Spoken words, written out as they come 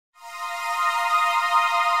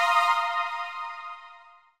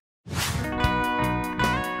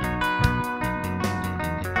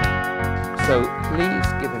So please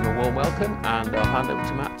give him a warm welcome, and I'll hand over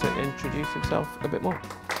to Matt to introduce himself a bit more.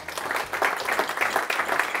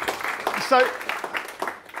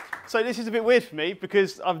 So this is a bit weird for me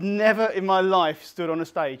because I've never in my life stood on a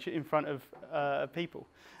stage in front of people.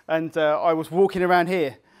 And I was walking around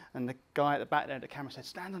here, and the guy at the back there at the camera said,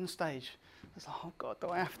 "Stand on the stage." I was like, "Oh God, do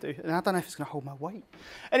I have to?" And I don't know if it's going to hold my weight.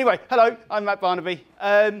 Anyway, hello, I'm Matt Barnaby.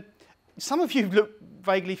 Some of you look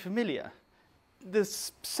vaguely familiar. The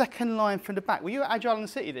second line from the back. Were you at Agile in the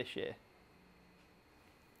City this year?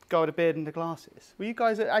 Guy with the beard and the glasses. Were you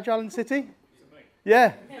guys at Agile in the City?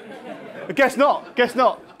 Yeah. Guess not. Guess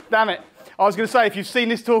not. Damn it. I was going to say, if you've seen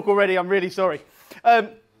this talk already, I'm really sorry.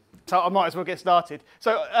 So I might as well get started.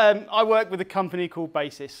 So I work with a company called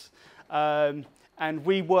Basis, and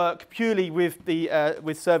we work purely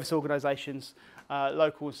with service organisations,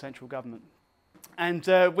 local and central government,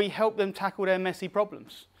 and we help them tackle their messy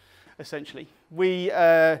problems. Essentially, we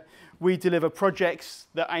deliver projects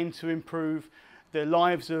that aim to improve the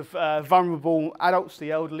lives of vulnerable adults,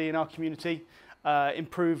 the elderly in our community,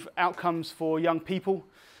 improve outcomes for young people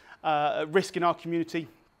at risk in our community.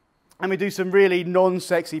 And we do some really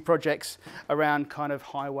non-sexy projects around kind of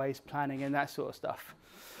highways planning and that sort of stuff.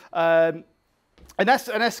 And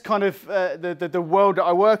that's kind of the world that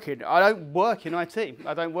I work in. I don't work in IT.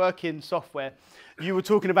 I don't work in software. You were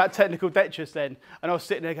talking about technical debt just then, and I was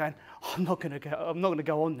sitting there going, oh, I'm not going to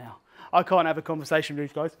go on now. I can't have a conversation with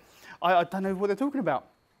these guys. I don't know what they're talking about.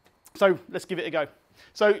 So let's give it a go.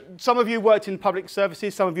 So some of you worked in public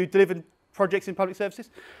services. Some of you delivered projects in public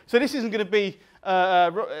services. So this isn't going to be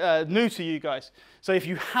new to you guys. So if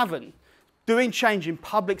you haven't, doing change in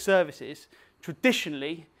public services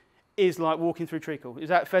traditionally is like walking through treacle. Is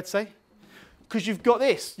that fair to say? Because you've got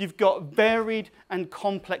this. You've got varied and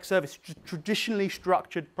complex services, traditionally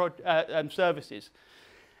structured services.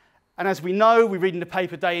 And as we know, we read in the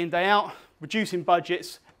paper day in, day out, reducing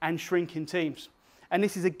budgets and shrinking teams. And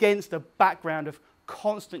this is against a background of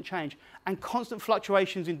constant change and constant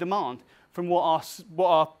fluctuations in demand from what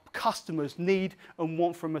our customers need and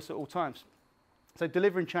want from us at all times. So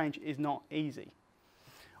delivering change is not easy.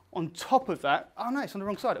 On top of that, oh no, it's on the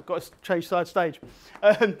wrong side. I've got to change stage.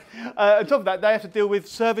 On top of that, they have to deal with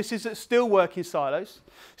services that still work in silos,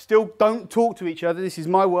 still don't talk to each other. This is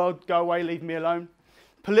my world, go away, leave me alone.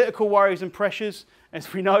 Political worries and pressures,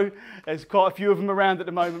 as we know, there's quite a few of them around at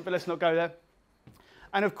the moment, but let's not go there.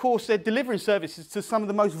 And of course, they're delivering services to some of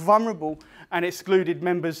the most vulnerable and excluded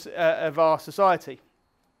members of our society.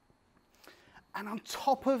 And on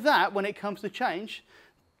top of that, when it comes to change,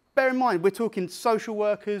 bear in mind, we're talking social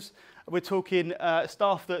workers, we're talking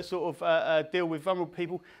staff that sort of deal with vulnerable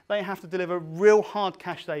people. They have to deliver real hard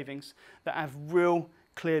cash savings that have real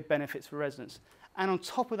clear benefits for residents. And on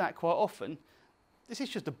top of that, quite often, this is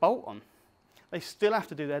just a bolt-on. They still have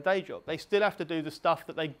to do their day job. They still have to do the stuff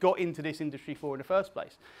that they got into this industry for in the first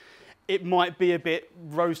place. It might be a bit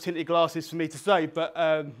rose-tinted glasses for me to say, but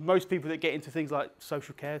most people that get into things like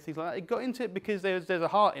social care, things like that, they got into it because there's a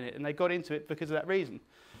heart in it, and they got into it because of that reason.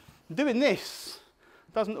 Doing this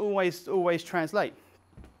doesn't always translate,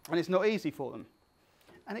 and it's not easy for them.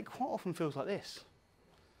 And it quite often feels like this.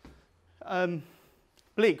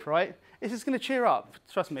 Bleak, right? This is going to cheer up.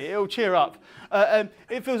 Trust me, it'll cheer up.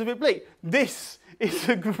 It feels a bit bleak. This is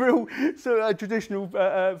a real sort of traditional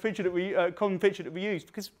feature that we, common feature that we use,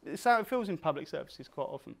 because it's how it feels in public services quite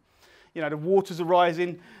often. You know, the waters are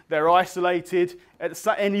rising, they're isolated. At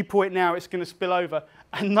any point now, it's going to spill over,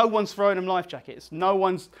 and no one's throwing them life jackets. No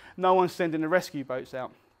one's sending the rescue boats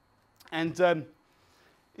out. And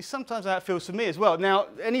it's sometimes how it feels for me as well. Now,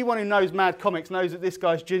 anyone who knows Mad Comics knows that this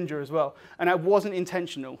guy's ginger as well, and that wasn't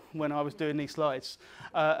intentional when I was doing these slides.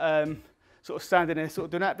 Sort of standing there, sort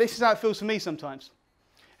of doing that. This is how it feels for me sometimes.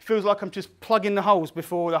 It feels like I'm just plugging the holes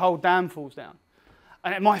before the whole dam falls down.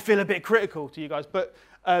 And it might feel a bit critical to you guys, but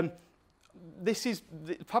this is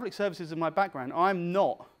public services in my background. I'm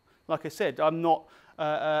not, like I said, I'm not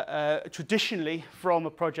traditionally from a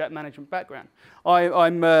project management background.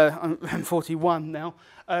 I'm 41 now,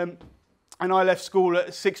 and I left school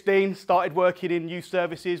at 16, started working in youth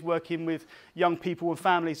services, working with young people and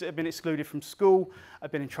families that have been excluded from school.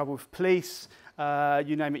 I've been in trouble with police,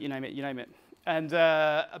 you name it, you name it, you name it. And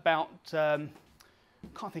about, can't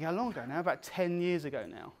think how long ago now, about 10 years ago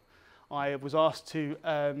now, I was asked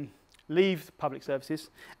to leave public services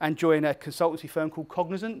and join a consultancy firm called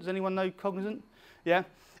Cognizant. Does anyone know Cognizant? Yeah.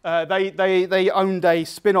 They owned a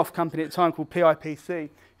spin-off company at the time called PIPC,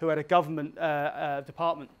 who had a government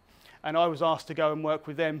department. And I was asked to go and work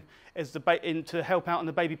with them as to help out on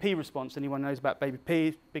the baby P response. Anyone knows about baby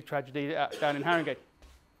P, big tragedy down in Haringey.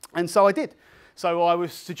 And so I did. So I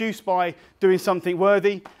was seduced by doing something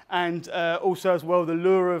worthy, and also as well the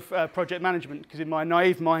lure of project management, because in my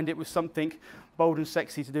naive mind it was something bold and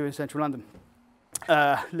sexy to do in central London.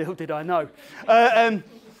 Little did I know.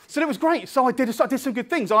 So it was great. So I did some good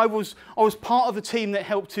things. I was part of the team that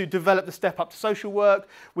helped to develop the Step Up to Social Work,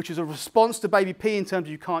 which is a response to Baby P in terms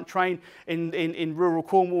of you can't train in rural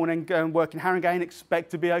Cornwall and then go and work in Harringay and expect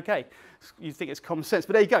to be okay. You think it's common sense,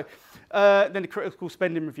 but there you go. Then the critical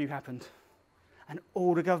spending review happened, and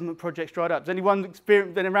all the government projects dried up. Has anyone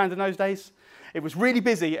experienced been around in those days? It was really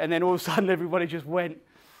busy, and then all of a sudden everybody just went.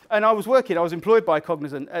 And I was employed by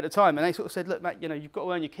Cognizant at the time, and they sort of said, look, Matt, you've got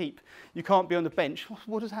to earn your keep. You can't be on the bench.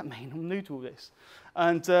 What does that mean? I'm new to all this.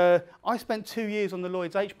 And I spent 2 years on the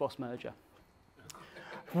Lloyds HBOS merger.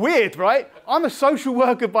 Weird, right? I'm a social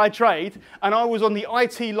worker by trade, and I was on the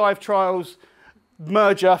IT live trials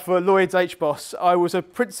merger for Lloyds HBOS. I was a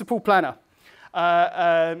principal planner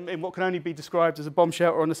in what can only be described as a bomb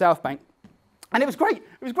shelter on the South Bank. And it was great.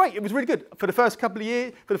 It was great. It was really good. For the first couple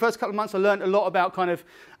of months, I learned a lot about kind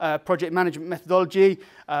of project management methodology.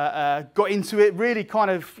 Got into it. Really, kind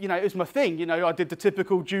of, it was my thing. I did the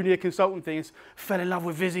typical junior consultant thing. Fell in love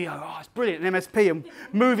with Visio. Oh, it's brilliant. And MSP and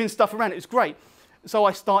moving stuff around. It was great. So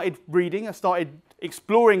I started reading. I started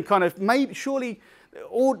exploring. Kind of surely,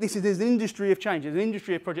 all this is an industry of change. It's an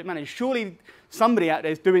industry of project management. Surely somebody out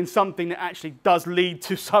there is doing something that actually does lead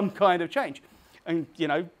to some kind of change. And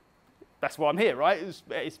that's why I'm here, right?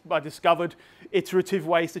 I discovered iterative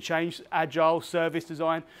ways to change, agile, service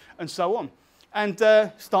design, and so on. And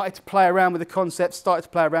started to play around with the concept, started to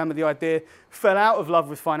play around with the idea, fell out of love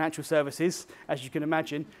with financial services, as you can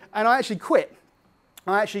imagine, and I actually quit.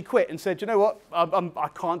 I actually quit and said, you know what, I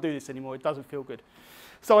can't do this anymore, it doesn't feel good.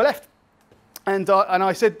 So I left, and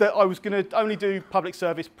I said that I was going to only do public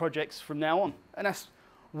service projects from now on, and that's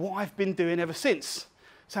what I've been doing ever since.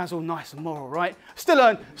 Sounds all nice and moral, right?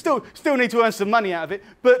 Still need to earn some money out of it.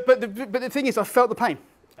 But the thing is, I felt the pain.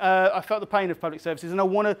 I felt the pain of public services, and I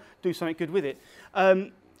want to do something good with it.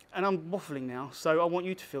 And I'm waffling now, so I want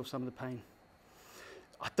you to feel some of the pain.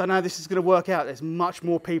 I don't know how this is going to work out. There's much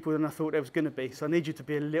more people than I thought there was going to be, so I need you to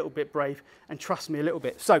be a little bit brave and trust me a little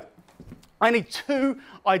bit. So I need 2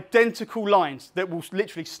 identical lines that will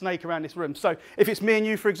literally snake around this room. So if it's me and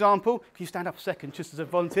you, for example, can you stand up a second just as a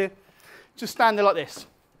volunteer? Just stand there like this.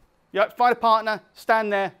 Find a partner,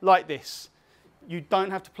 stand there like this. You don't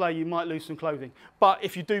have to play, you might lose some clothing. But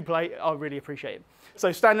if you do play, I'll really appreciate it.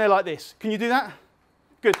 So stand there like this. Can you do that?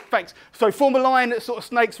 Good, thanks. So form a line that sort of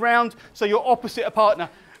snakes round, so you're opposite a partner.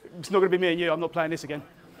 It's not going to be me and you, I'm not playing this again.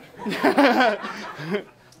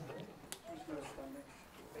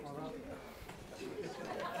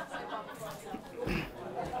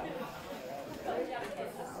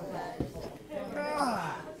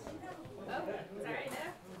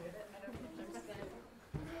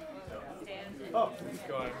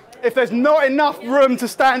 If there's not enough room to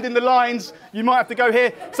stand in the lines, you might have to go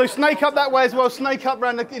here. So snake up that way as well. Snake up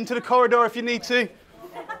round into the corridor if you need to.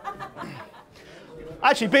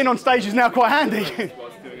 Actually, being on stage is now quite handy.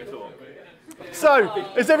 So,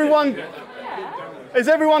 has everyone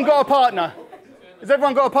got a partner? Has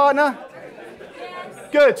everyone got a partner?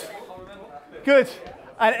 Good. Good.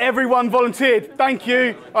 And everyone volunteered. Thank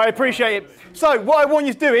you. I appreciate it. So, what I want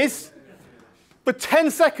you to do is, for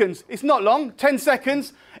 10 seconds, it's not long, 10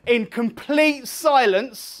 seconds, in complete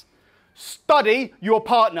silence, study your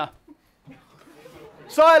partner.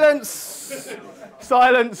 Silence.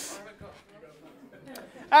 Silence.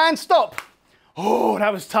 And stop. Oh,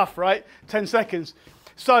 that was tough, right? 10 seconds.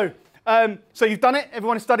 So you've done it.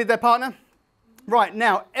 Everyone has studied their partner. Right,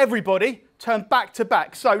 now, everybody turn back to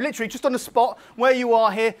back. So literally, just on the spot, where you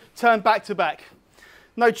are here, turn back to back.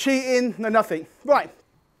 No cheating, no nothing. Right.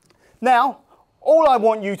 Now, all I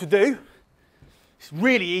want you to do, it's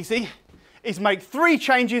really easy, is make 3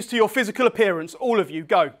 changes to your physical appearance. All of you,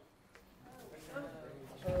 go.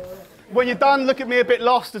 When you're done, look at me a bit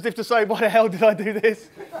lost, as if to say, why the hell did I do this?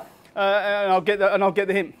 And I'll get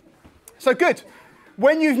the hint. So good.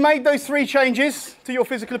 When you've made those 3 changes to your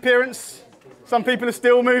physical appearance, some people are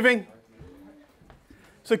still moving.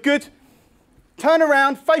 So good. Turn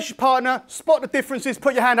around, face your partner, spot the differences,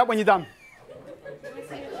 put your hand up when you're done.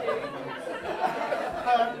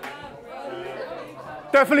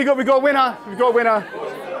 Definitely we got a winner. We've got a winner.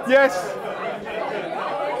 Yes.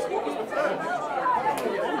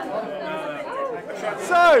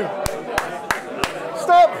 So,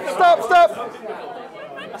 stop.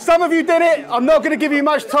 Some of you did it. I'm not going to give you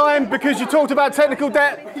much time because you talked about technical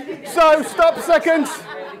debt. So, stop a second.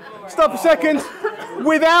 Stop a second.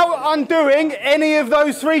 Without undoing any of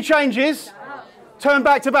those 3 changes, turn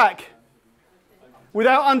back to back.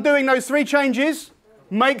 Without undoing those 3 changes,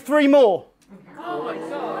 make 3 more. Oh my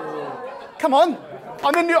God. Come on.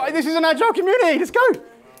 This is an Agile community. Let's go.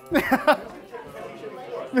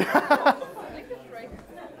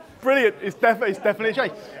 Brilliant. It's definitely a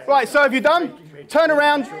change. Right, so have you done? Turn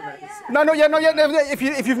around. No, not yet, not yet.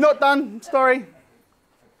 If you've not done, sorry.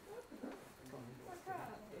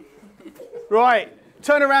 Right,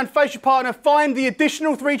 turn around, face your partner, find the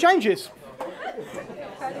additional 3 changes.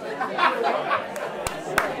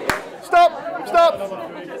 Stop.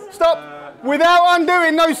 Without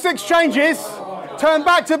undoing those 6 changes, turn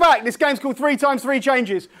back to back. This game's called 3 times 3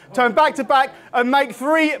 changes. Turn back to back and make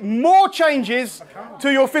 3 more changes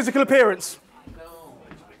to your physical appearance.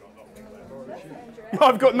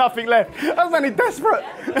 I've got nothing left. That's only desperate.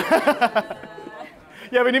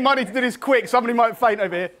 Yeah, we might need to do this quick. Somebody might faint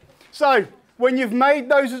over here. So, when you've made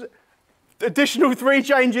those additional 3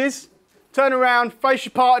 changes, turn around, face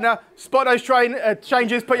your partner, spot those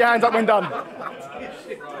changes, put your hands up when done.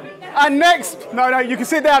 And next, no, you can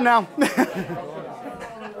sit down now.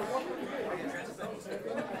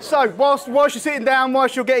 So, whilst you're sitting down,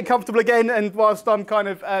 whilst you're getting comfortable again, and whilst I'm kind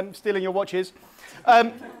of stealing your watches,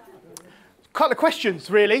 couple of questions,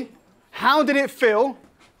 really. How did it feel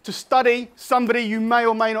to study somebody you may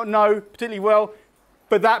or may not know particularly well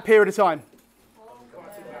for that period of time?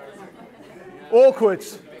 Awkward.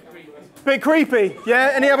 Bit creepy.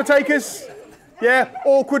 Yeah, any other takers? Yeah,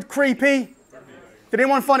 awkward, creepy. Did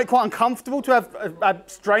anyone find it quite uncomfortable to have a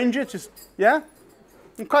stranger just, yeah?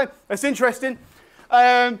 Okay, that's interesting.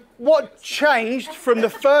 What changed from the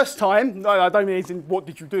first time? No, I don't mean as in what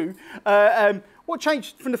did you do. What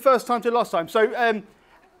changed from the first time to the last time? So,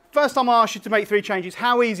 first time I asked you to make 3 changes,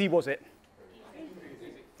 how easy was it?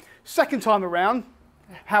 Second time around,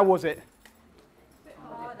 how was it?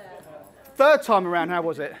 Third time around, how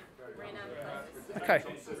was it? Okay.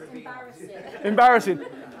 Embarrassing.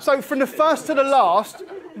 So from the first to the last,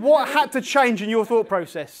 what had to change in your thought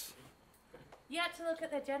process? You had to look at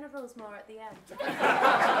their genitals more at the end.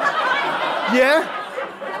 Yeah?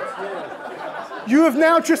 You have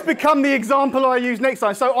now just become the example I use next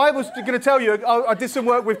time. So I was going to tell you, I did some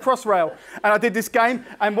work with Crossrail, and I did this game,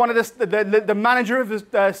 and one of the manager of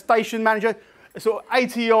the station manager, sort of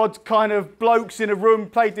 80-odd kind of blokes in a room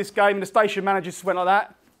played this game, and the station manager just went like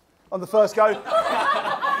that on the first go.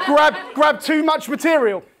 Grab too much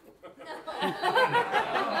material.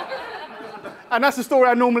 And that's the story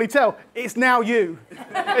I normally tell. It's now you.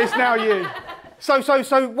 It's now you. So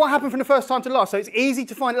what happened from the first time to the last? So it's easy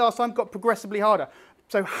to find it last time, got progressively harder.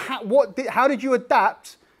 So how did you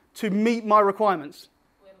adapt to meet my requirements?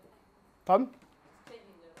 Pardon?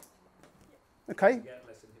 Okay.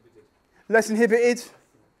 Less inhibited.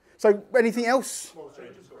 So anything else?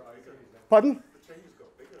 Pardon?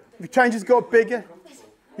 The changes got bigger.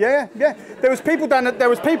 Yeah. There was people down there.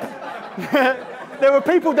 There were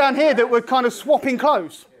people down here that were kind of swapping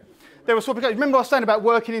clothes. They were swapping clothes. Remember I was saying about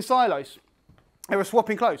working in silos? They were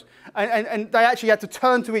swapping clothes. And they actually had to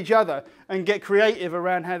turn to each other and get creative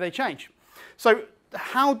around how they change. So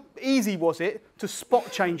how easy was it to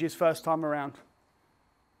spot changes first time around?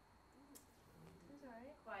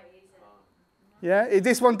 Quite easy. Yeah,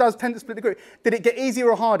 this one does tend to split the group. Did it get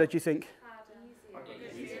easier or harder, do you think?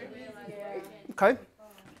 Easier. Okay,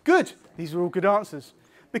 good. These are all good answers.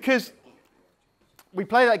 Because we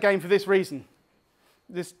play that game for this reason.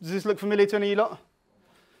 Does this look familiar to any of you lot?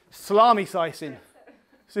 Salami slicing.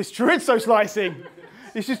 It's chorizo slicing.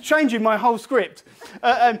 It's just changing my whole script.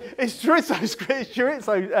 It's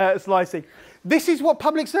chorizo slicing. This is what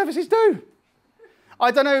public services do.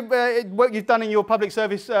 I don't know what you've done in your public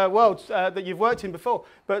service world that you've worked in before,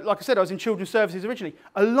 but like I said, I was in children's services originally.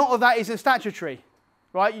 A lot of that is statutory,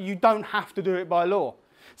 right? You don't have to do it by law.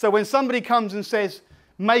 So when somebody comes and says,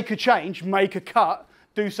 make a change, make a cut,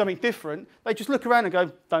 do something different, they just look around and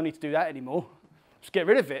go, don't need to do that anymore. Just get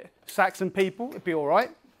rid of it. Sack some people, it'd be all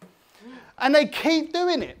right. And they keep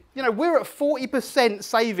doing it. You know, we're at 40%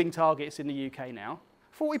 saving targets in the UK now.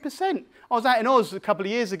 40%. I was out in Oz a couple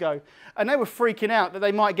of years ago, and they were freaking out that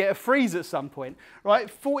they might get a freeze at some point, right?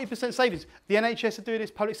 40% savings. The NHS are doing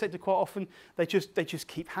this, public sector quite often. They just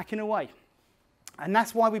keep hacking away. And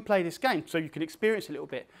that's why we play this game, so you can experience a little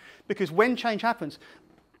bit. Because when change happens,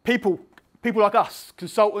 people like us,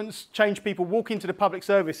 consultants, change people, walk into the public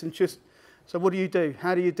service and just, so what do you do?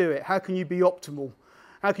 How do you do it? How can you be optimal?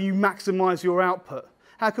 How can you maximize your output?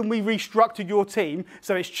 How can we restructure your team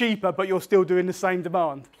so it's cheaper, but you're still doing the same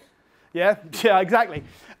demand? Yeah, exactly.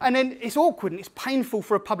 And then it's awkward and it's painful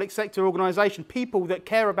for a public sector organisation, people that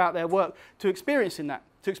care about their work, to experience that.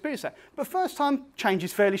 But first time, change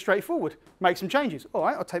is fairly straightforward. Make some changes. All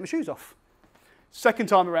right, I'll take my shoes off. Second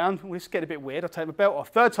time around, well, it's getting a bit weird. I take my belt off.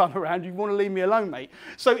 Third time around, you want to leave me alone, mate.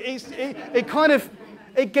 So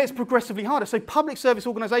it gets progressively harder. So public service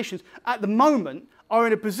organisations at the moment are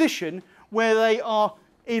in a position where they are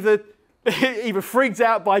either freaked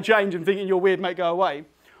out by change and thinking you're weird, mate, go away,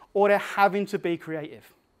 or they're having to be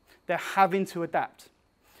creative. They're having to adapt.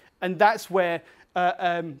 And that's where,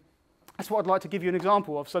 that's what I'd like to give you an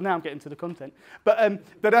example of. So now I'm getting to the content. But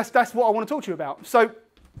that's what I want to talk to you about. So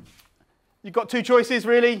you've got two choices,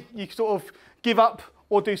 really. You sort of give up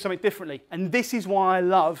or do something differently. And this is why I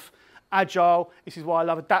love Agile. This is why I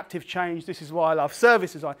love adaptive change. This is why I love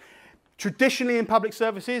service design. Traditionally in public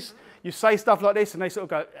services, you say stuff like this and they sort of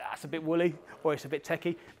go, that's a bit woolly or it's a bit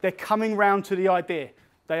techie. They're coming round to the idea.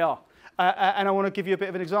 They are. And I want to give you a bit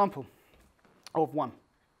of an example of one.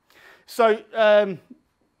 So,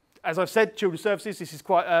 as I've said, children's services, this is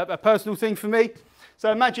quite a personal thing for me.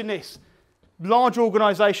 So imagine this. Large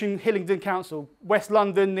organisation, Hillingdon Council, West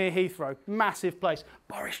London near Heathrow. Massive place.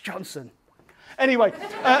 Boris Johnson. Anyway,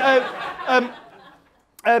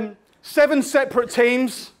 7 separate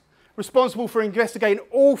teams responsible for investigating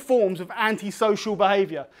all forms of antisocial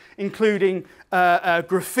behaviour, including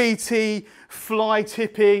graffiti, fly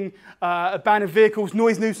tipping, abandoned vehicles,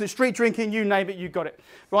 noise nuisance, street drinking, you name it, you got it,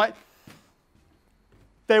 right?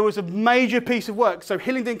 There was a major piece of work, so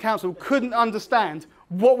Hillingdon Council couldn't understand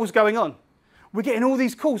what was going on. We're getting all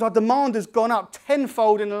these calls. Our demand has gone up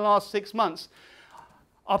tenfold in the last 6 months.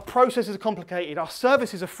 Our processes are complicated. Our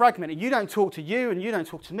services are fragmented. You don't talk to you and you don't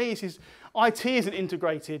talk to me. IT isn't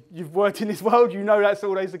integrated. You've worked in this world, you know that's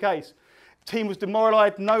always the case. The team was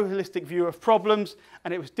demoralised, no holistic view of problems,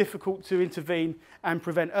 and it was difficult to intervene and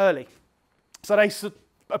prevent early. So they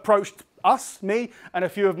approached us, me, and a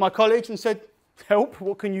few of my colleagues and said, help,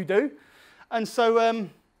 what can you do? And so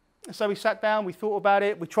we sat down, we thought about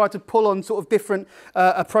it, we tried to pull on sort of different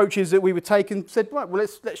approaches that we would take and said, right, well,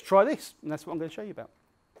 let's try this. And that's what I'm going to show you about.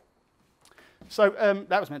 So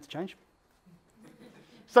that was meant to change.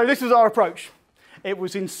 So this was our approach. It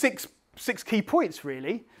was in six key points,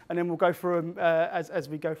 really, and then we'll go through them as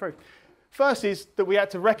we go through. First is that we had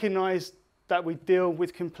to recognise that we deal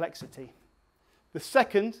with complexity. The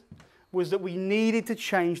second was that we needed to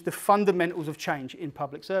change the fundamentals of change in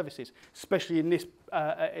public services, especially in this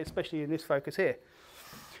focus here.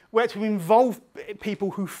 We had to involve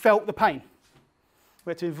people who felt the pain.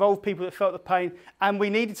 We had to involve people that felt the pain, and we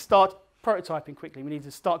needed to start prototyping quickly. We needed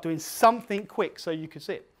to start doing something quick so you could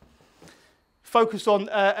see it. Focus on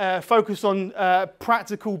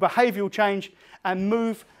practical behavioural change and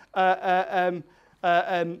move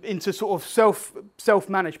into sort of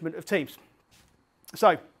self-management of teams.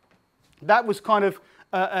 So that was kind of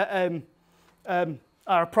our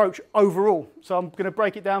approach overall. So I'm going to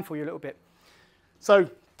break it down for you a little bit. So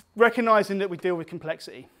recognising that we deal with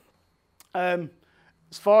complexity. As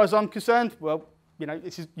far as I'm concerned, well, you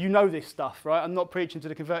know this stuff, right? I'm not preaching to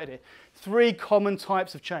the converted here. 3 common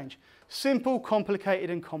types of change. Simple,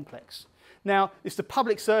 complicated, and complex. Now, it's the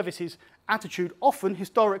public services attitude, often,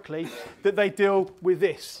 historically, that they deal with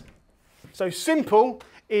this. So simple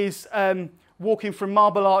is walking from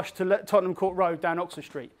Marble Arch to Tottenham Court Road down Oxford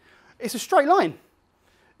Street. It's a straight line.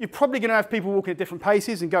 You're probably going to have people walking at different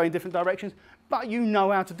paces and going in different directions, but you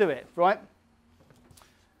know how to do it, right?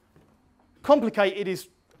 Complicated is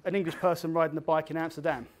an English person riding a bike in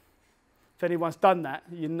Amsterdam. If anyone's done that,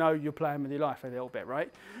 you know you're playing with your life a little bit,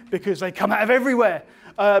 right? Because they come out of everywhere.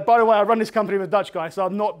 By the way, I run this company with a Dutch guy, so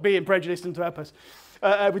I'm not being prejudiced into purpose.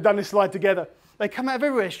 We've done this slide together. They come out of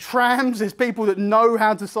everywhere. There's trams, there's people that know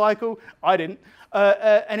how to cycle. I didn't.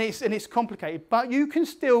 And it's complicated, but you can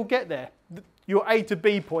still get there. Your A to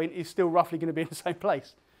B point is still roughly going to be in the same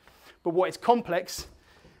place. But what is complex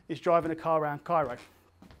is driving a car around Cairo.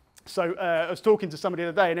 So I was talking to somebody the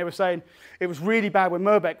other day, and they were saying it was really bad when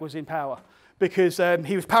Murbeck was in power because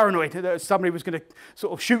he was paranoid that somebody was going to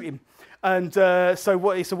sort of shoot him. And so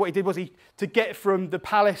what he did was to get from the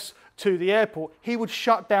palace to the airport, he would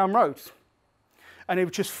shut down roads. And he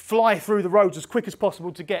would just fly through the roads as quick as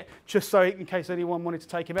possible to get, just so in case anyone wanted to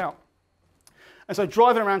take him out. And so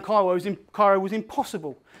driving around Cairo was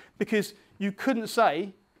impossible because you couldn't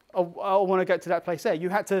say, oh, I want to get to that place there. You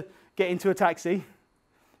had to get into a taxi.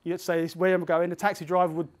 You had to say, this is where I'm going. The taxi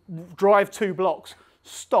driver would drive 2 blocks,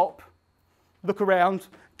 stop, look around,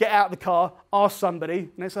 get out of the car, ask somebody,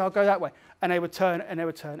 and they say, I'll go that way. And they would turn, and they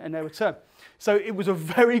would turn, and they would turn. So it was a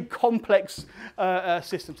very complex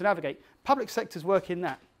system to navigate. Public sectors work in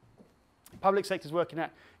that. Public sectors work in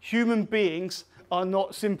that. Human beings are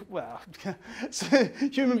not simple. Well,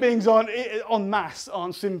 human beings aren't en masse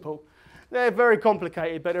aren't simple. They're very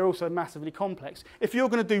complicated, but they're also massively complex. If you're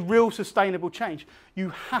going to do real sustainable change, you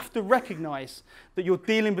have to recognise that you're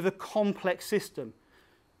dealing with a complex system.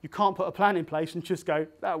 You can't put a plan in place and just go,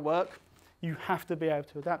 that'll work. You have to be able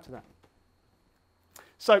to adapt to that.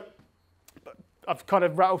 So I've kind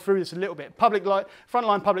of rattled through this a little bit.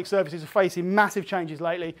 Frontline public services are facing massive changes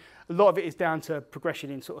lately. A lot of it is down to progression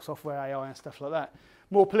in sort of software, AI and stuff like that.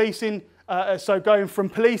 More policing, so going from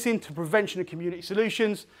policing to prevention and community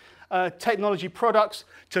solutions, technology products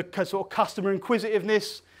to sort of customer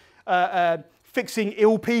inquisitiveness, fixing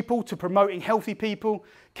ill people to promoting healthy people,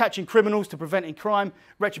 catching criminals to preventing crime,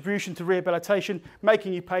 retribution to rehabilitation,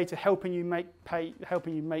 making you pay to helping you make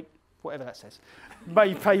whatever that says, may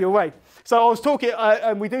you pay your way. So I was talking,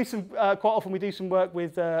 and we do some quite often we do some work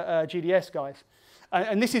with GDS guys,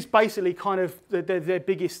 and this is basically kind of their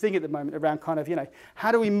biggest thing at the moment around kind of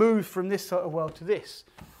how do we move from this sort of world to this?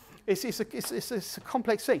 It's a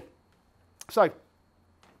complex thing. So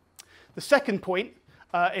the second point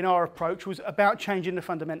in our approach was about changing the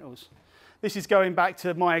fundamentals. This is going back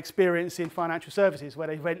to my experience in financial services where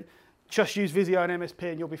they went, just use Visio and MSP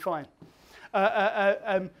and you'll be fine.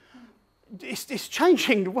 It's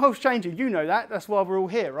changing, the world's changing, you know that, that's why we're all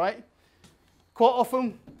here, right? Quite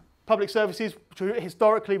often, public services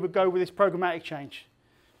historically would go with this programmatic change,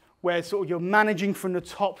 where sort of you're managing from the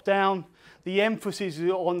top down, the emphasis is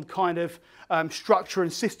on kind of structure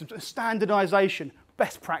and systems, and standardization,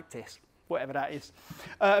 best practice, whatever that is.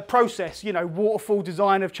 Process, waterfall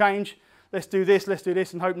design of change, let's do this,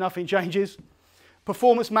 and hope nothing changes.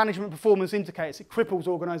 Performance management, performance indicators, it cripples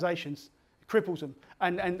organizations. Cripples them,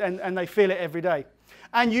 and they feel it every day.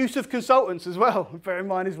 And use of consultants as well. Bear in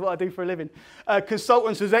mind, is what I do for a living.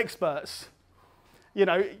 Consultants as experts. You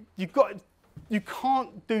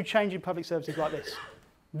can't do change in public services like this.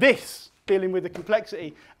 This, dealing with the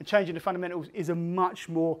complexity and changing the fundamentals, is a much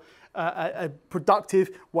more a productive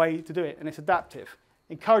way to do it, and it's adaptive.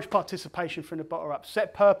 Encourage participation from the bottom up.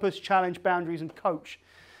 Set purpose, challenge boundaries, and coach.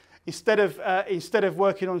 Instead of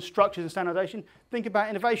working on structures and standardization, think about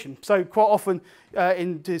innovation. So quite often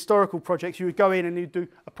in historical projects, you would go in and you'd do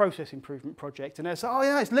a process improvement project, and they'd say, oh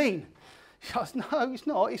yeah, it's lean. No, it's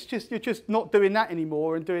not. It's just, you're just not doing that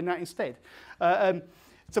anymore and doing that instead.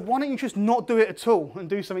 So why don't you just not do it at all and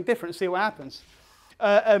do something different and see what happens?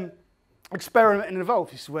 Experiment and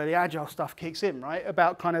evolve. This is where the Agile stuff kicks in, right?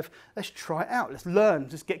 About kind of, let's try it out, let's learn,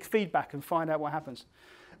 just get feedback and find out what happens.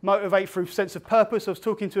 Motivate through sense of purpose. I was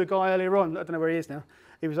talking to a guy earlier on, I don't know where he is now,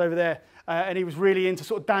 he was over there, and he was really into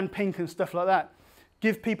sort of Dan Pink and stuff like that.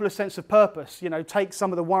 Give people a sense of purpose, take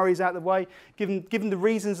some of the worries out of the way, give them the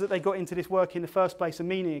reasons that they got into this work in the first place and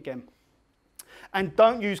meaning again. And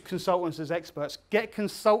don't use consultants as experts. Get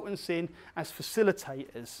consultants in as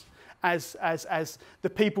facilitators, as the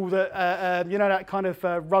people that, that kind of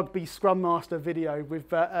rugby scrum master video with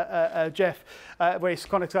Jeff, where it's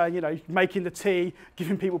kind of, making the tea,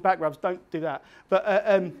 giving people back rubs. Don't do that.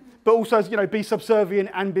 But also, be subservient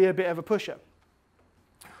and be a bit of a pusher.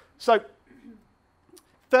 So,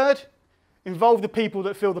 third, involve the people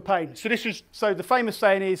that feel the pain. So the famous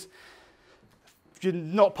saying is, you're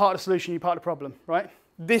not part of the solution, you're part of the problem, right?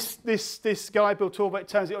 This guy, Bill Talbot,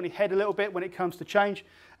 turns it on his head a little bit when it comes to change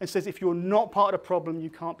and says if you're not part of the problem,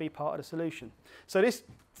 you can't be part of the solution. So this,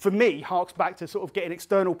 for me, harks back to sort of getting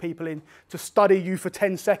external people in to study you for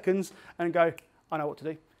 10 seconds and go, I know what to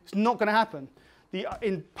do. It's not going to happen.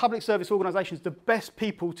 In public service organisations, the best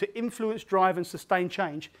people to influence, drive and sustain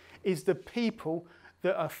change is the people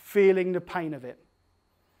that are feeling the pain of it.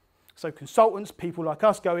 So consultants, people like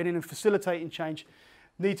us going in and facilitating change,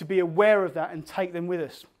 need to be aware of that and take them with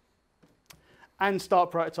us. And start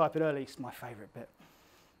prototyping early. It's my favourite bit.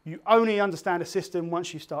 You only understand a system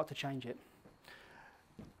once you start to change it.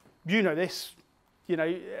 You know this.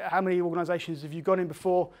 How many organisations have you gone in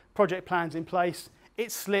before? Project plans in place.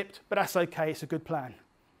 It slipped, but that's okay. It's a good plan.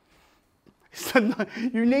 So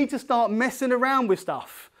you need to start messing around with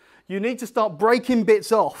stuff. You need to start breaking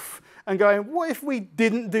bits off and going, what if we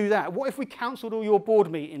didn't do that? What if we cancelled all your board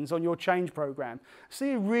meetings on your change programme?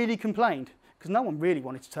 See who really complained, because no one really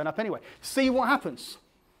wanted to turn up anyway. See what happens.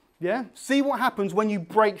 Yeah? See what happens when you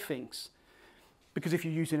break things. Because if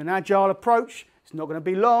you're using an agile approach, it's not going to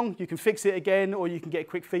be long. You can fix it again, or you can get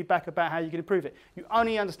quick feedback about how you can improve it. You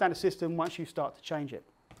only understand a system once you start to change it.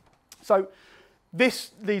 So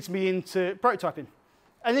this leads me into prototyping.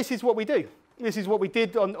 And this is what we do. This is what we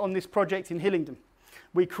did on this project in Hillingdon.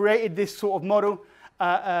 We created this sort of model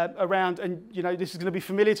around, and this is going to be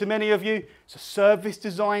familiar to many of you. It's a service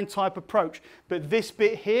design type approach. But this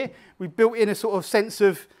bit here, we built in a sort of sense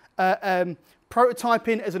of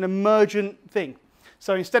prototyping as an emergent thing.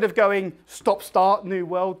 So instead of going stop-start, new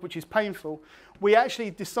world, which is painful, we actually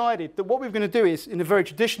decided that what we were going to do is, in a very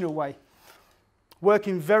traditional way, work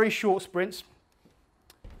in very short sprints,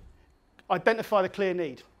 identify the clear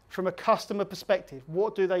need from a customer perspective.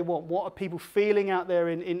 What do they want? What are people feeling out there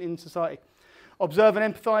in society? Observe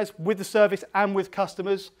and empathise with the service and with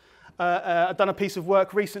customers. I've done a piece of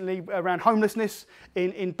work recently around homelessness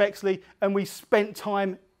in Bexley, and we spent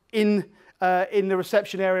time in the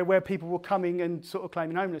reception area where people were coming and sort of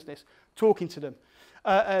claiming homelessness, talking to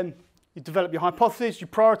them. You develop your hypothesis, you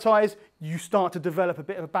prioritise, you start to develop a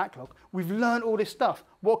bit of a backlog. We've learned all this stuff.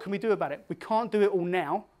 What can we do about it? We can't do it all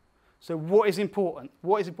now. So what is important?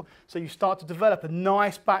 So you start to develop a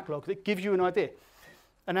nice backlog that gives you an idea.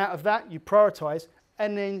 And out of that, you prioritise,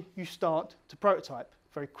 and then you start to prototype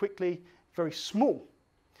very quickly, very small.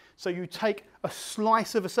 So you take a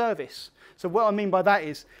slice of a service. So what I mean by that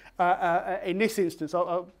is, in this instance,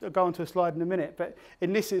 I'll go on to a slide in a minute, but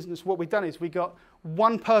in this instance, what we've done is we got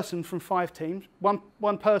one person from 5 teams,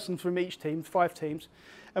 one person from each team, 5 teams,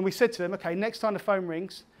 and we said to them, okay, next time the phone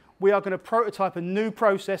rings, we are going to prototype a new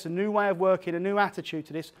process, a new way of working, a new attitude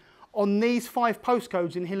to this on these 5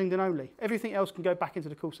 postcodes in Hillingdon only. Everything else can go back into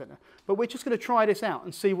the call centre. But we're just going to try this out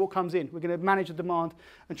and see what comes in. We're going to manage the demand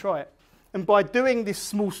and try it. And by doing this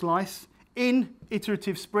small slice in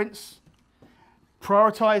iterative sprints,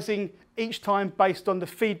 prioritising each time based on the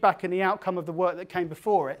feedback and the outcome of the work that came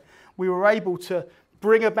before it, we were able to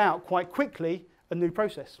bring about quite quickly a new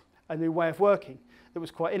process, a new way of working that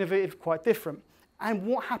was quite innovative, quite different. And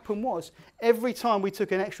what happened was, every time we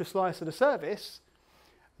took an extra slice of the service,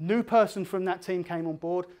 new person from that team came on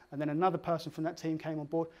board, and then another person from that team came on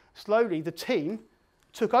board. Slowly, the team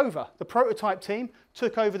took over. The prototype team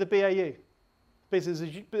took over the BAU,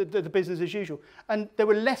 the business as usual. And there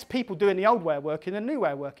were less people doing the old way of working than the new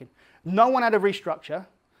way of working. No one had a restructure.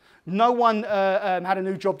 No one had a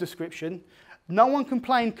new job description. No one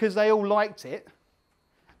complained because they all liked it.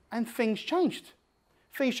 And things changed.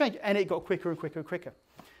 Things changed, and it got quicker and quicker and quicker.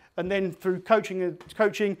 And then through coaching,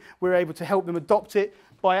 we were able to help them adopt it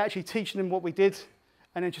by actually teaching them what we did,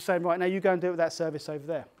 and then just saying, right, now you go and do it with that service over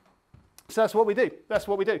there. So that's what we do. That's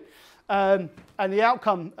what we do. And the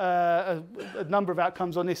outcome, a number of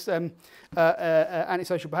outcomes on this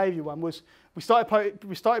antisocial behaviour one was we started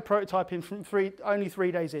prototyping from only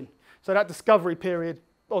 3 days in. So that discovery period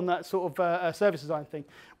on that sort of service design thing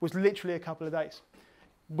was literally a couple of days.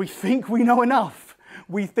 We think we know enough.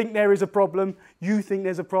 We think there is a problem. You think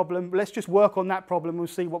there's a problem. Let's just work on that problem and we'll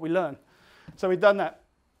see what we learn. So we've done that.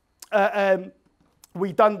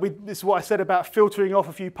 This is what I said about filtering off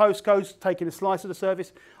a few postcodes, taking a slice of the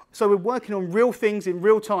service. So we're working on real things in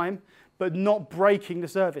real time, but not breaking the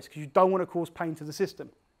service because you don't want to cause pain to the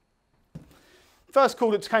system. First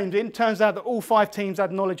call that came in, turns out that all 5 teams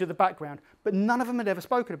had knowledge of the background, but none of them had ever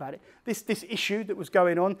spoken about it. This issue that was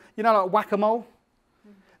going on, you know, like whack-a-mole?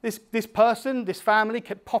 This person, this family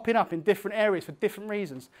kept popping up in different areas for different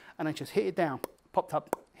reasons, and they just hit it down, popped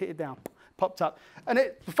up, hit it down, popped up. And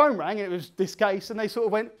the phone rang, and it was this case, and they sort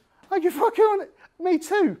of went, oh, you're fucking on it. Me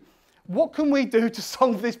too. What can we do to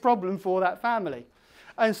solve this problem for that family?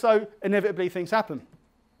 And so inevitably things happen.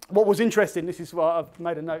 What was interesting, this is what I've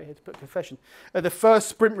made a note here to put confession. At the first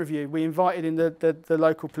sprint review, we invited in the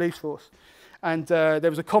local police force. And there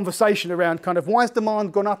was a conversation around kind of why has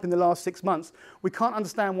demand gone up in the last 6 months? We can't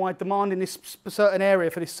understand why demand in this certain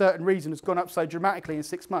area for this certain reason has gone up so dramatically in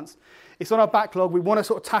 6 months. It's on our backlog. We want to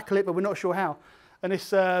sort of tackle it, but we're not sure how. And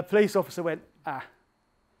this police officer went, I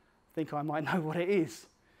think I might know what it is.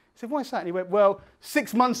 I said, why is that? And he went, well,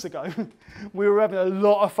 6 months ago, we were having a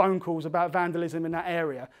lot of phone calls about vandalism in that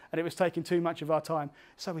area, and it was taking too much of our time.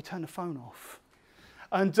 So we turned the phone off.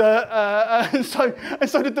 And so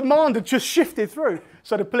the demand had just shifted through.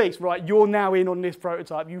 So the police, right, you're now in on this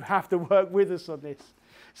prototype. You have to work with us on this.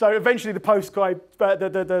 So eventually the prototype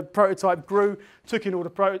grew, took in all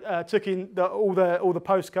the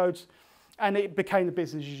postcodes, and it became the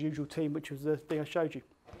business as usual team, which was the thing I showed you.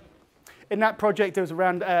 In that project, there was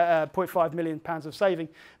around £0.5 million of saving.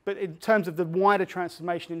 But in terms of the wider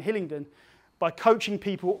transformation in Hillingdon, by coaching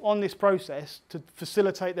people on this process to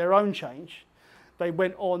facilitate their own change, they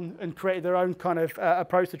went on and created their own kind of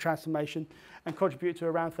approach to transformation and contributed to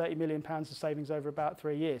around £30 million of savings over about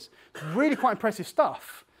 3 years. Really quite impressive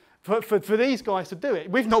stuff for these guys to do it.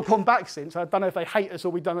 We've not gone back since. I don't know if they hate us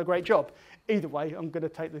or we've done a great job. Either way, I'm going to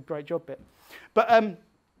take the great job bit. But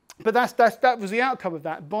that was the outcome of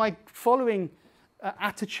that. By following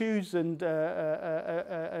attitudes and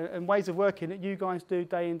ways of working that you guys do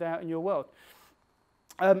day in, day out in your world.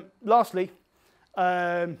 Lastly,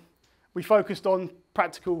 we focused on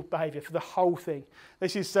practical behaviour for the whole thing.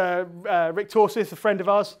 This is Rick Torseth, a friend of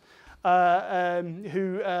ours,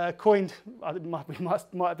 who coined, we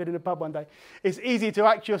might have been in a pub one day, it's easier to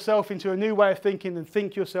act yourself into a new way of thinking than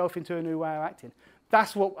think yourself into a new way of acting.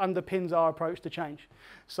 That's what underpins our approach to change.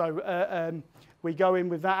 So we go in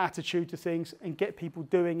with that attitude to things and get people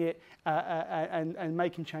doing it and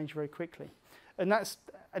making change very quickly. And that's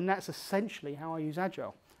essentially how I use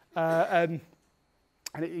Agile.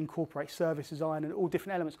 And it incorporates service design and all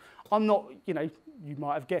different elements. I'm not, you know, you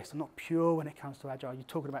might have guessed, I'm not pure when it comes to Agile. You're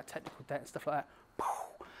talking about technical debt and stuff like that.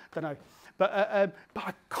 Don't know. But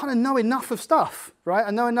I kind of know enough of stuff, right?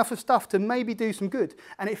 I know enough of stuff to maybe do some good,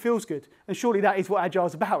 and it feels good. And surely that is what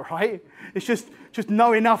Agile's about, right? It's just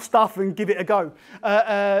know enough stuff and give it a go.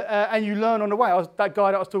 And you learn on the way. That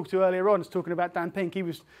guy that I was talking to earlier on was talking about Dan Pink. He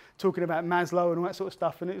was talking about Maslow and all that sort of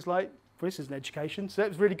stuff, and it was like, well, this is an education, so it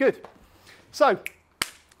was really good. So,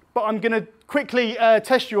 but I'm going to quickly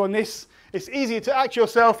test you on this. It's easier to act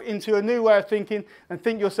yourself into a new way of thinking than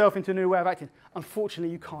think yourself into a new way of acting.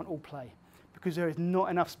 Unfortunately, you can't all play because there is not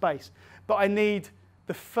enough space. But I need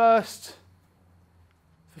the first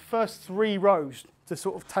 3 rows to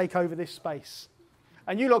sort of take over this space.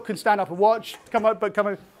 And you lot can stand up and watch. Come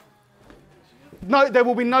over. No, there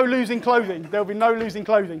will be no losing clothing. There will be no losing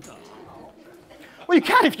clothing. Well, you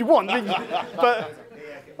can if you want, but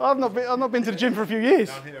I've not been to the gym for a few years.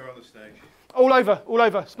 Down here on the stage. All over,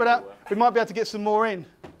 spread out. We might be able to get some more in.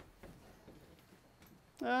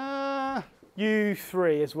 You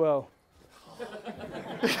 3 as well.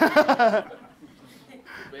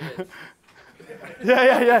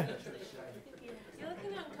 Yeah. You're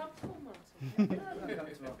looking uncomfortable, Martin.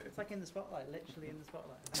 It's like in the spotlight, literally in the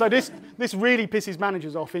spotlight. So this really pisses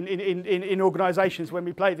managers off in organisations when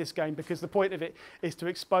we play this game, because the point of it is to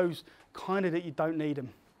expose kind of that you don't need them.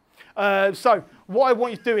 So what I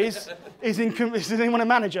want you to do is anyone a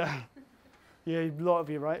manager? Yeah, a lot of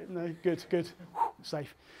you, right? No, good. Whew,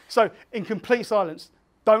 safe. So in complete silence,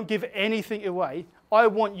 don't give anything away. I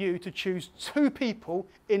want you to choose 2 people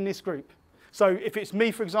in this group. So if it's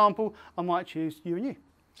me, for example, I might choose you and you.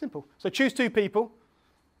 Simple. So choose 2 people.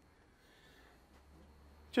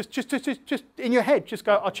 Just in your head, just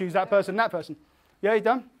go, I'll choose that person, that person. Yeah, you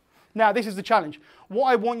done? Now, this is the challenge. What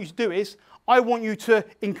I want you to do is, I want you to,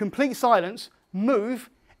 in complete silence,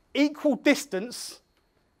 move equal distance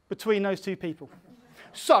between those 2 people.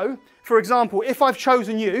 So, for example, if I've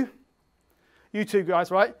chosen you 2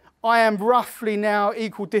 guys, right? I am roughly now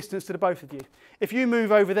equal distance to the both of you. If you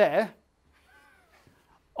move over there,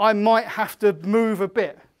 I might have to move a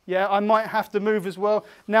bit. Yeah, I might have to move as well.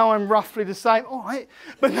 Now I'm roughly the same. All right,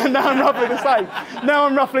 but now I'm roughly the same. Now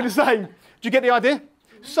I'm roughly the same. Do you get the idea?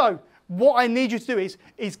 So what I need you to do is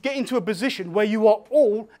get into a position where you are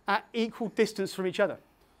all at equal distance from each other.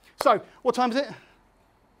 So what time is it?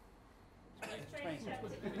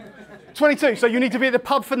 22. So you need to be at the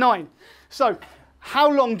pub for 9. So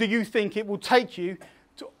how long do you think it will take you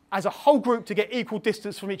to, as a whole group, to get equal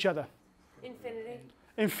distance from each other?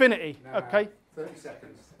 Infinity. No, okay. 30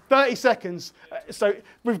 seconds. 30 seconds. So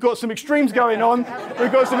we've got some extremes going on.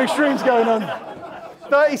 30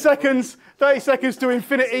 seconds to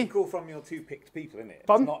infinity. It's equal from your 2 picked people, isn't it?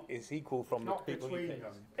 Pardon? It's equal from the people you picked.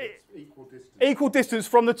 It's equal distance. Equal distance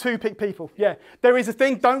from the 2 picked people. Yeah. There is a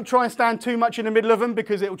thing. Don't try and stand too much in the middle of them,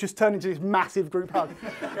 because it will just turn into this massive group hug.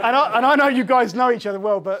 and I know you guys know each other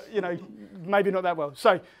well, but you know, maybe not that well.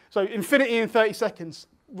 So infinity in 30 seconds.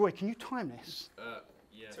 Roy, can you time this?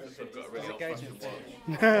 Yeah, I've got a really old-fashioned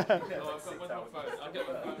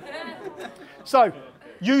one. So,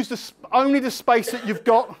 use only the space that you've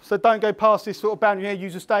got. So don't go past this sort of boundary here.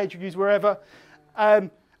 Use the stage, use wherever.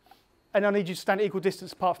 And I need you to stand equal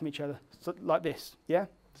distance apart from each other, so, like this. Yeah.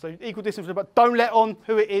 So equal distance, but don't let on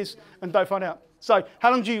who it is, and don't find out. So,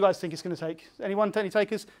 how long do you guys think it's going to take? Anyone? Any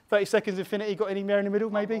takers? 30 seconds infinity. Got any there in the middle?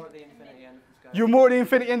 Maybe. More at the infinity end of the scale. You're more at the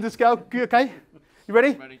infinity end of the scale. You okay? You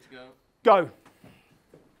ready? Ready to go. Go.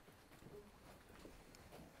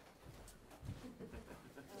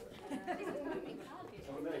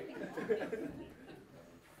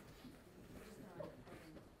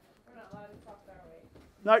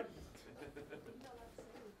 No. I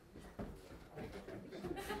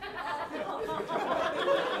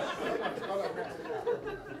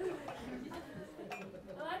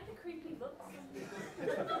like the creepy looks.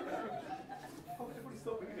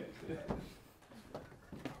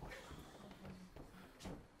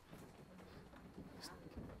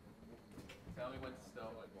 Tell me when to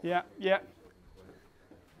start. Yeah.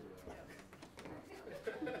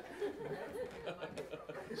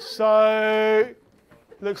 So,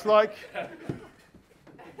 looks like.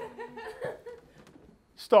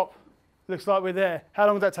 Stop. Looks like we're there. How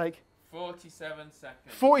long would that take? 47 seconds.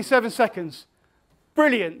 47 seconds.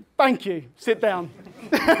 Brilliant. Thank you. Sit down.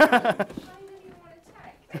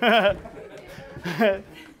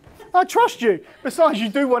 I trust you. Besides, you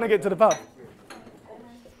do want to get to the pub.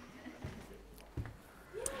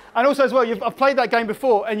 And also as well, I've played that game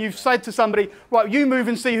before, and you've said to somebody, right, you move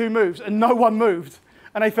and see who moves, and no one moved.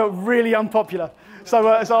 And they felt really unpopular. So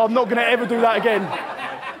I'm not going to ever do that again.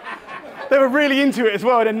 They were really into it as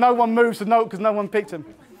well, and then no one moved because no one picked them.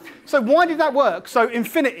 So why did that work? So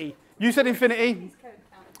infinity. You said infinity.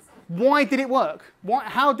 Why did it work?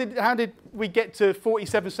 How did we get to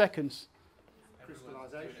 47 seconds?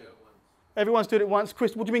 Crystallization. Everyone's doing it once.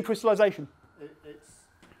 What do you mean crystallization?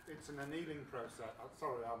 It's an annealing process.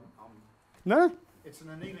 Sorry, No? It's an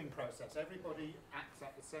annealing process. Everybody acts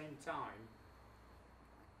at the same time,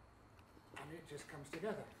 and it just comes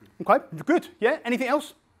together. Okay, good. Yeah, anything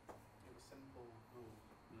else?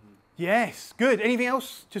 Yes, good. Anything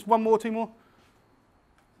else? Just one more, two more?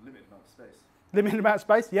 Limited amount of space. Limited amount of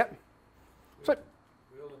space, yep. So,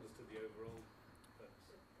 We all understood the overall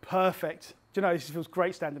purpose. perfect. Do you know, this feels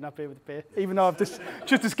great standing up here with the beer, even though I've just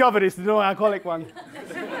discovered it's the non-alcoholic one.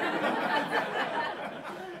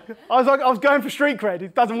 I was going for street cred.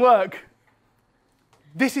 It doesn't work.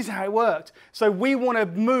 This is how it worked. So we want to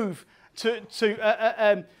move to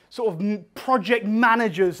sort of project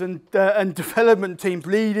managers and development teams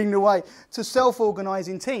leading the way to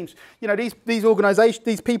self-organising teams. You know, these organisations,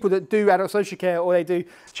 these people that do adult social care or they do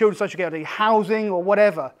children's social care, or they do housing or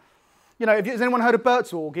whatever. You know, has anyone heard of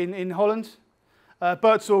Bertzorg in Holland?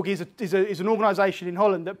 Bertzorg is an organisation in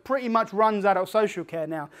Holland that pretty much runs adult social care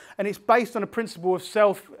now, and it's based on a principle of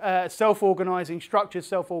self-organising structures,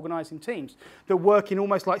 self-organising teams that work in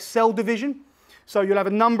almost like cell division. So you'll have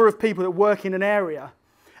a number of people that work in an area,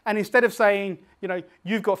 and instead of saying, you know,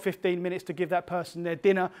 you've got 15 minutes to give that person their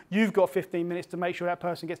dinner, you've got 15 minutes to make sure that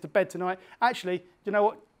person gets to bed tonight, actually, you know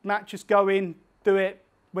what, Matt, just go in, do it,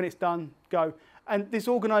 when it's done, go. And this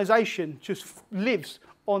organisation just lives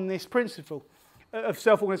on this principle of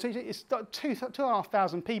self-organisation. It's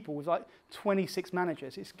 2,500 people with like 26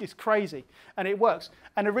 managers. It's crazy, and it works.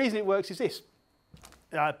 And the reason it works is this.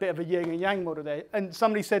 A bit of a yin and yang model there. And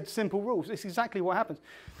somebody said simple rules. It's exactly what happens.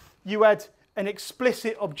 You add an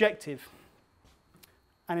explicit objective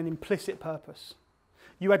and an implicit purpose.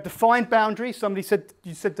 You had defined boundaries. Somebody said,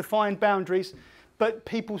 you said defined boundaries, but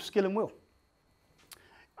people's skill and will.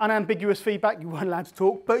 Unambiguous feedback, you weren't allowed to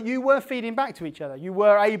talk, but you were feeding back to each other. You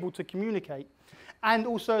were able to communicate. And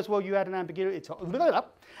also as well, you had an ambiguity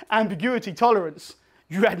tolerance.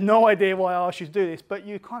 You had no idea why I asked you to do this, but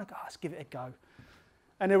you kind of go, let's give it a go.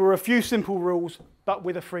 And there were a few simple rules, but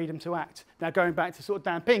with a freedom to act. Now, going back to sort of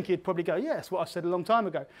Dan Pink, he'd probably go, yeah, that's what I said a long time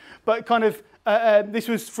ago. But kind of, this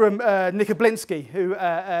was from Nick Oblinsky,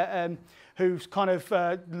 whose kind of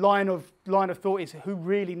line of thought is who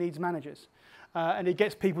really needs managers. And he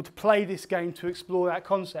gets people to play this game to explore that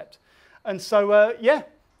concept. And so, yeah,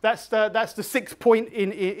 that's the 6th point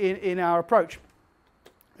in our approach,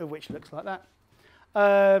 which looks like that.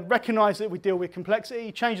 Recognise that we deal with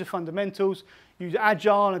complexity, change the fundamentals, use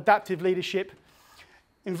agile and adaptive leadership,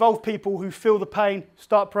 involve people who feel the pain,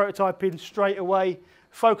 start prototyping straight away,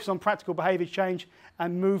 focus on practical behaviour change,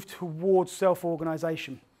 and move towards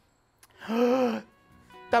self-organisation. That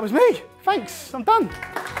was me. Thanks. I'm done.